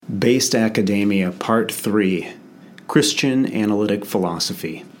Based Academia, Part 3, Christian Analytic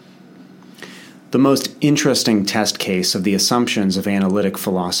Philosophy. The most interesting test case of the assumptions of analytic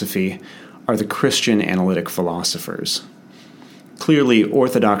philosophy are the Christian analytic philosophers. Clearly,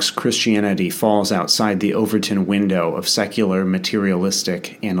 Orthodox Christianity falls outside the Overton window of secular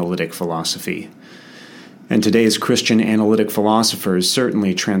materialistic analytic philosophy. And today's Christian analytic philosophers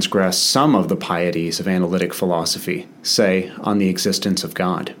certainly transgress some of the pieties of analytic philosophy, say, on the existence of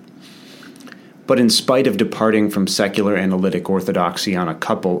God. But in spite of departing from secular analytic orthodoxy on a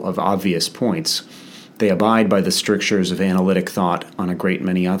couple of obvious points, they abide by the strictures of analytic thought on a great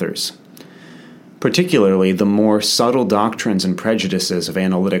many others. Particularly, the more subtle doctrines and prejudices of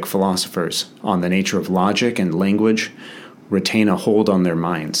analytic philosophers on the nature of logic and language retain a hold on their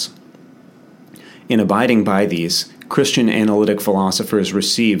minds. In abiding by these, Christian analytic philosophers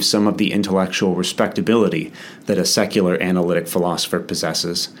receive some of the intellectual respectability that a secular analytic philosopher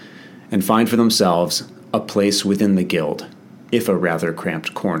possesses, and find for themselves a place within the guild, if a rather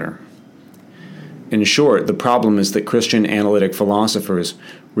cramped corner. In short, the problem is that Christian analytic philosophers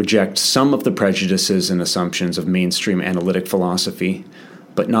reject some of the prejudices and assumptions of mainstream analytic philosophy,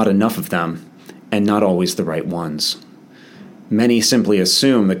 but not enough of them, and not always the right ones. Many simply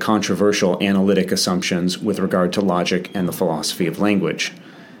assume the controversial analytic assumptions with regard to logic and the philosophy of language,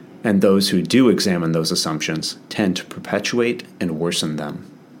 and those who do examine those assumptions tend to perpetuate and worsen them.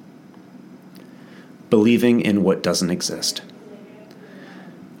 Believing in what doesn't exist.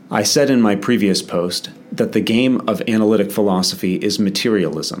 I said in my previous post that the game of analytic philosophy is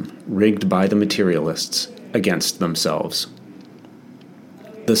materialism, rigged by the materialists against themselves.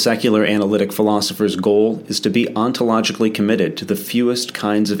 The secular analytic philosopher's goal is to be ontologically committed to the fewest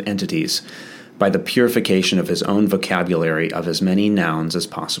kinds of entities by the purification of his own vocabulary of as many nouns as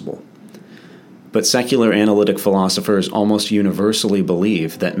possible. But secular analytic philosophers almost universally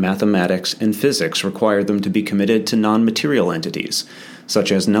believe that mathematics and physics require them to be committed to non-material entities,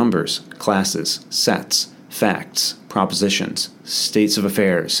 such as numbers, classes, sets, facts, propositions, states of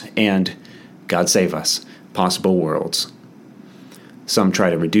affairs, and, God save us, possible worlds. Some try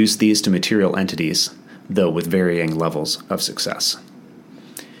to reduce these to material entities, though with varying levels of success.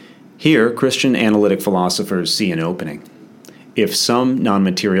 Here, Christian analytic philosophers see an opening. If some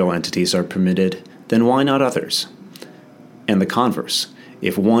non-material entities are permitted, then why not others? And the converse,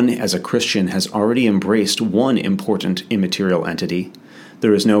 if one as a Christian has already embraced one important immaterial entity,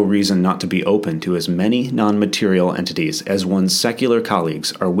 there is no reason not to be open to as many non-material entities as one's secular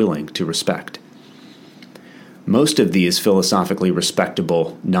colleagues are willing to respect. Most of these philosophically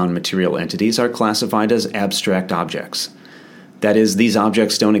respectable non-material entities are classified as abstract objects. That is, these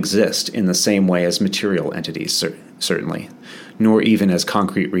objects don't exist in the same way as material entities, certainly, nor even as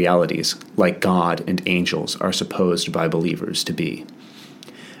concrete realities, like God and angels are supposed by believers to be.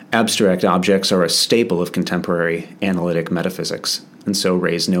 Abstract objects are a staple of contemporary analytic metaphysics, and so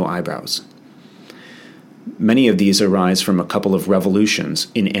raise no eyebrows. Many of these arise from a couple of revolutions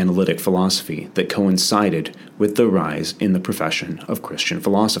in analytic philosophy that coincided with the rise in the profession of Christian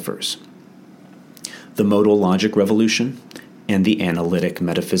philosophers: the modal logic revolution and the analytic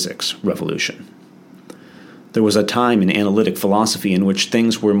metaphysics revolution. There was a time in analytic philosophy in which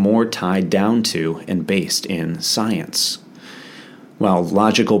things were more tied down to and based in science. While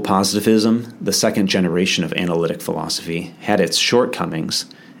logical positivism, the second generation of analytic philosophy, had its shortcomings,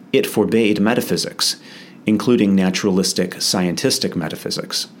 it forbade metaphysics, including naturalistic scientistic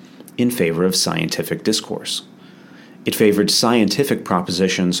metaphysics, in favor of scientific discourse. It favored scientific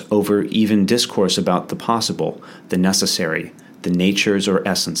propositions over even discourse about the possible, the necessary, the natures or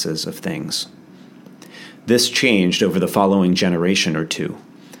essences of things. This changed over the following generation or two.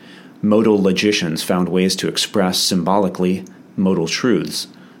 Modal logicians found ways to express symbolically modal truths,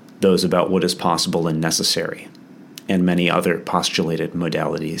 those about what is possible and necessary, and many other postulated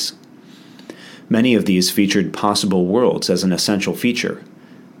modalities. Many of these featured possible worlds as an essential feature,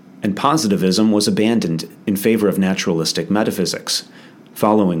 and positivism was abandoned in favor of naturalistic metaphysics,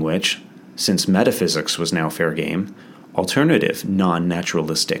 following which, since metaphysics was now fair game, alternative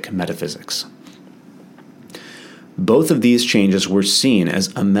non-naturalistic metaphysics. Both of these changes were seen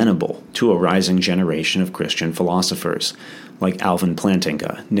as amenable to a rising generation of Christian philosophers, like Alvin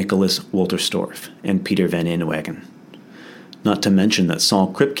Plantinga, Nicholas Wolterstorff, and Peter van Inwagen. Not to mention that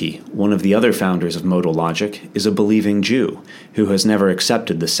Saul Kripke, one of the other founders of modal logic, is a believing Jew who has never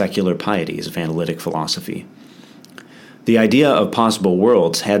accepted the secular pieties of analytic philosophy. The idea of possible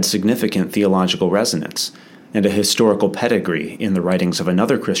worlds had significant theological resonance and a historical pedigree in the writings of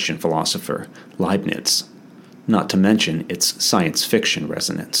another Christian philosopher, Leibniz, not to mention its science fiction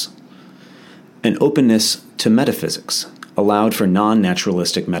resonance. An openness to metaphysics, allowed for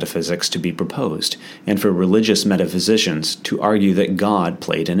non-naturalistic metaphysics to be proposed, and for religious metaphysicians to argue that God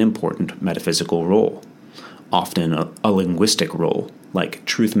played an important metaphysical role, often a linguistic role, like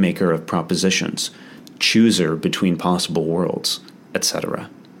truth maker of propositions, chooser between possible worlds, etc.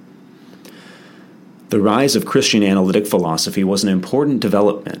 The rise of Christian analytic philosophy was an important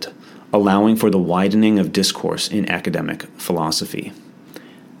development, allowing for the widening of discourse in academic philosophy.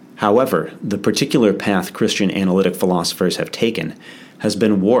 However, the particular path Christian analytic philosophers have taken has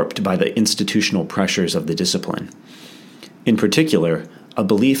been warped by the institutional pressures of the discipline. In particular, a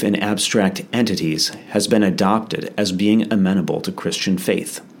belief in abstract entities has been adopted as being amenable to Christian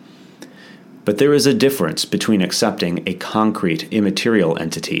faith. But there is a difference between accepting a concrete immaterial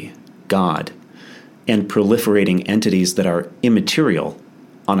entity, God, and proliferating entities that are immaterial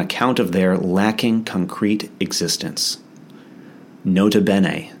on account of their lacking concrete existence. Nota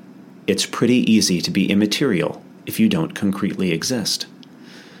bene, it's pretty easy to be immaterial if you don't concretely exist.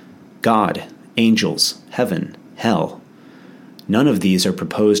 God, angels, heaven, hell, none of these are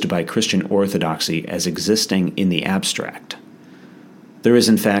proposed by Christian orthodoxy as existing in the abstract. There is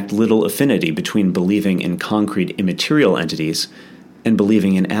in fact little affinity between believing in concrete immaterial entities and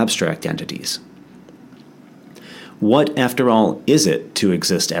believing in abstract entities. What, after all, is it to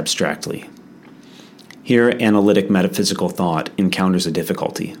exist abstractly? Here, analytic metaphysical thought encounters a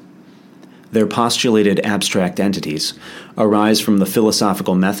difficulty. Their postulated abstract entities arise from the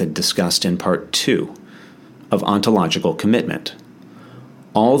philosophical method discussed in Part 2 of ontological commitment.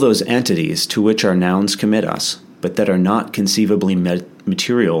 All those entities to which our nouns commit us, but that are not conceivably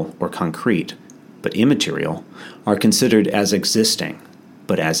material or concrete, but immaterial, are considered as existing,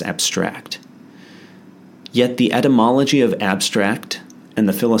 but as abstract. Yet the etymology of abstract and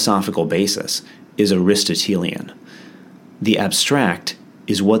the philosophical basis is Aristotelian. The abstract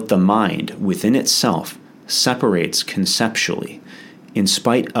is what the mind within itself separates conceptually, in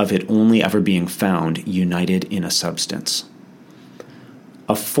spite of it only ever being found united in a substance.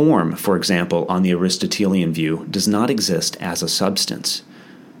 A form, for example, on the Aristotelian view, does not exist as a substance.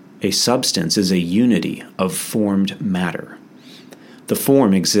 A substance is a unity of formed matter. The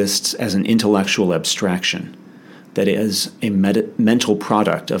form exists as an intellectual abstraction, that is, a mental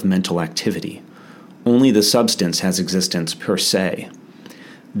product of mental activity. Only the substance has existence per se.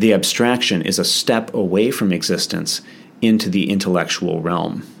 The abstraction is a step away from existence into the intellectual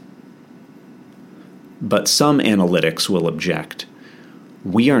realm. But some analytics will object.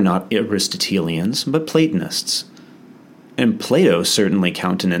 We are not Aristotelians, but Platonists. And Plato certainly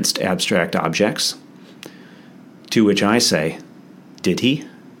countenanced abstract objects. To which I say, did he?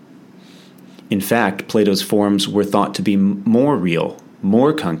 In fact, Plato's forms were thought to be more real,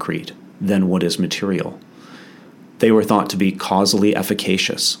 more concrete than what is material. They were thought to be causally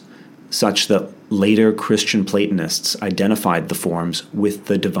efficacious, such that later Christian Platonists identified the forms with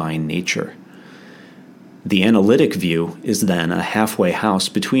the divine nature. The analytic view is then a halfway house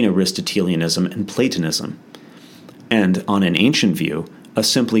between Aristotelianism and Platonism, and on an ancient view, a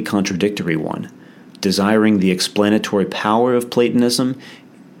simply contradictory one, desiring the explanatory power of Platonism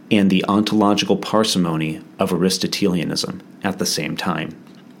and the ontological parsimony of Aristotelianism at the same time.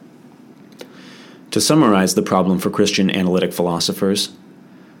 To summarize the problem for Christian analytic philosophers,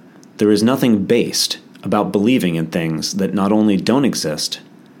 there is nothing based about believing in things that not only don't exist,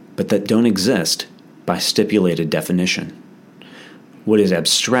 but that don't exist by stipulated definition. What is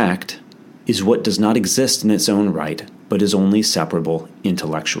abstract is what does not exist in its own right, but is only separable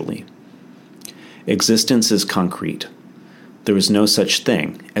intellectually. Existence is concrete. There is no such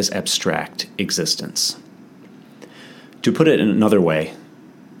thing as abstract existence. To put it in another way,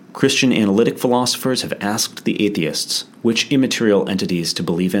 Christian analytic philosophers have asked the atheists which immaterial entities to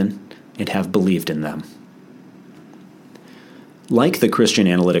believe in and have believed in them. Like the Christian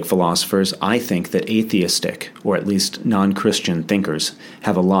analytic philosophers, I think that atheistic, or at least non-Christian thinkers,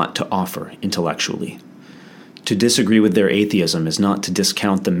 have a lot to offer intellectually. To disagree with their atheism is not to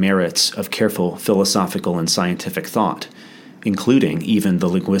discount the merits of careful philosophical and scientific thought, including even the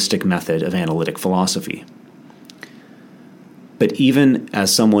linguistic method of analytic philosophy. But even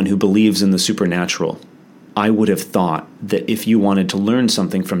as someone who believes in the supernatural, I would have thought that if you wanted to learn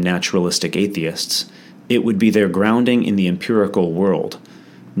something from naturalistic atheists, it would be their grounding in the empirical world,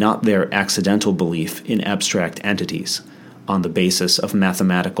 not their accidental belief in abstract entities on the basis of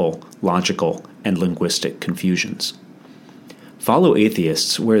mathematical, logical, and linguistic confusions. Follow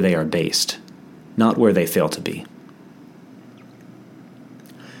atheists where they are based, not where they fail to be.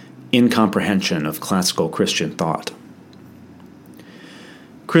 Incomprehension of classical Christian thought.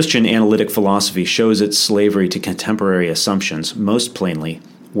 Christian analytic philosophy shows its slavery to contemporary assumptions most plainly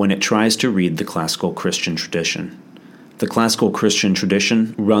when it tries to read the classical Christian tradition. The classical Christian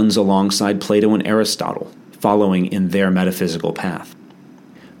tradition runs alongside Plato and Aristotle, following in their metaphysical path.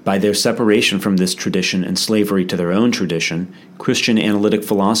 By their separation from this tradition and slavery to their own tradition, Christian analytic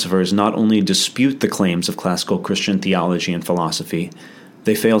philosophers not only dispute the claims of classical Christian theology and philosophy,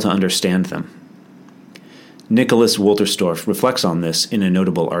 they fail to understand them. Nicholas Wolterstorff reflects on this in a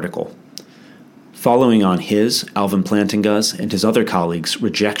notable article. Following on his, Alvin Plantinga's, and his other colleagues'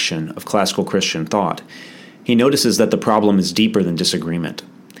 rejection of classical Christian thought, he notices that the problem is deeper than disagreement.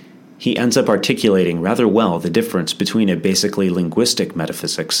 He ends up articulating rather well the difference between a basically linguistic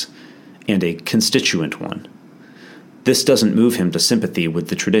metaphysics and a constituent one. This doesn't move him to sympathy with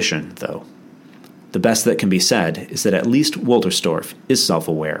the tradition, though. The best that can be said is that at least Wolterstorff is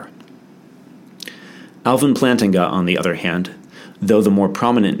self-aware. Alvin Plantinga, on the other hand, though the more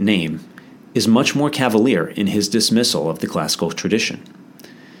prominent name, is much more cavalier in his dismissal of the classical tradition.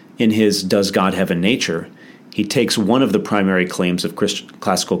 In his Does God Have a Nature?, he takes one of the primary claims of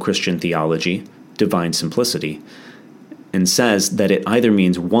classical Christian theology, divine simplicity, and says that it either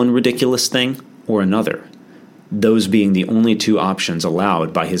means one ridiculous thing or another, those being the only two options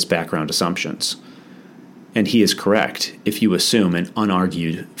allowed by his background assumptions. And he is correct if you assume an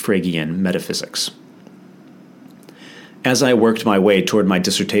unargued Fregean metaphysics. As I worked my way toward my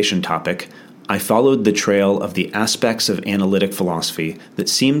dissertation topic, I followed the trail of the aspects of analytic philosophy that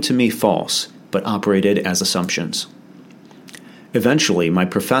seemed to me false, but operated as assumptions. Eventually, my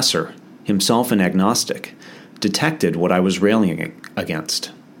professor, himself an agnostic, detected what I was railing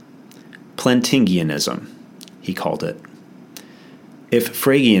against. Plantingianism, he called it. If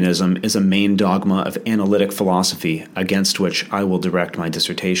Fregeanism is a main dogma of analytic philosophy against which I will direct my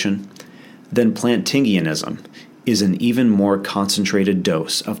dissertation, then Plantingianism is an even more concentrated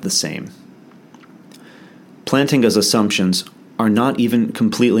dose of the same. Plantinga's assumptions are not even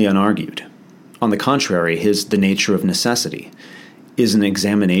completely unargued. On the contrary, his The Nature of Necessity is an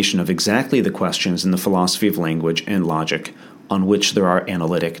examination of exactly the questions in the philosophy of language and logic on which there are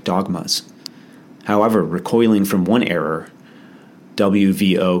analytic dogmas. However, recoiling from one error,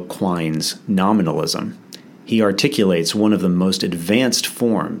 W.V.O. Quine's nominalism, he articulates one of the most advanced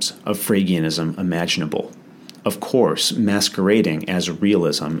forms of Fregeanism imaginable, of course masquerading as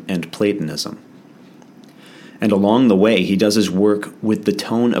realism and Platonism. And along the way, he does his work with the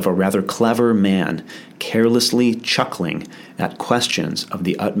tone of a rather clever man, carelessly chuckling at questions of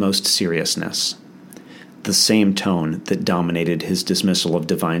the utmost seriousness. The same tone that dominated his dismissal of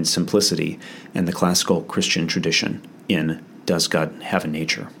divine simplicity and the classical Christian tradition in Does God Have a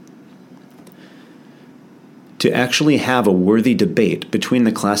Nature? To actually have a worthy debate between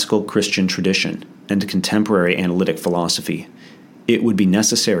the classical Christian tradition and contemporary analytic philosophy, it would be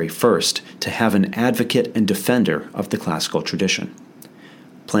necessary first to have an advocate and defender of the classical tradition.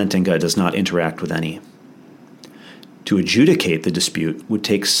 Plantinga does not interact with any. To adjudicate the dispute would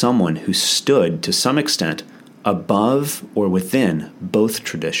take someone who stood, to some extent, above or within both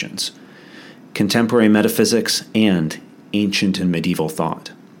traditions, contemporary metaphysics and ancient and medieval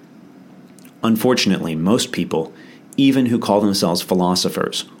thought. Unfortunately, most people, even who call themselves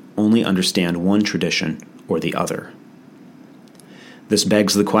philosophers, only understand one tradition or the other. This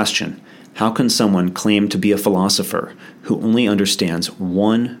begs the question, how can someone claim to be a philosopher who only understands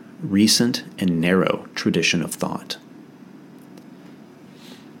one recent and narrow tradition of thought?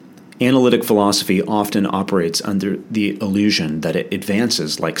 Analytic philosophy often operates under the illusion that it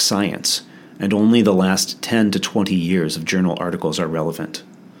advances like science, and only the last 10 to 20 years of journal articles are relevant.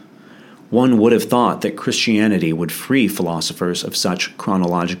 One would have thought that Christianity would free philosophers of such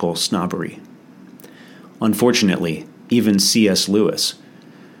chronological snobbery. Unfortunately, even C.S. Lewis,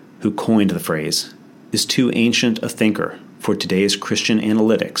 who coined the phrase, is too ancient a thinker for today's Christian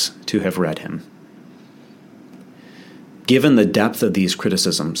analytics to have read him. Given the depth of these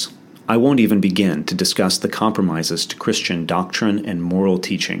criticisms, I won't even begin to discuss the compromises to Christian doctrine and moral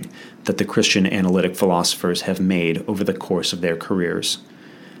teaching that the Christian analytic philosophers have made over the course of their careers.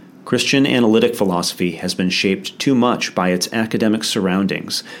 Christian analytic philosophy has been shaped too much by its academic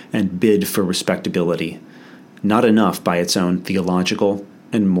surroundings and bid for respectability, not enough by its own theological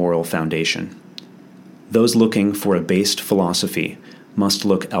and moral foundation. Those looking for a based philosophy must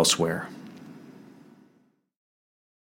look elsewhere.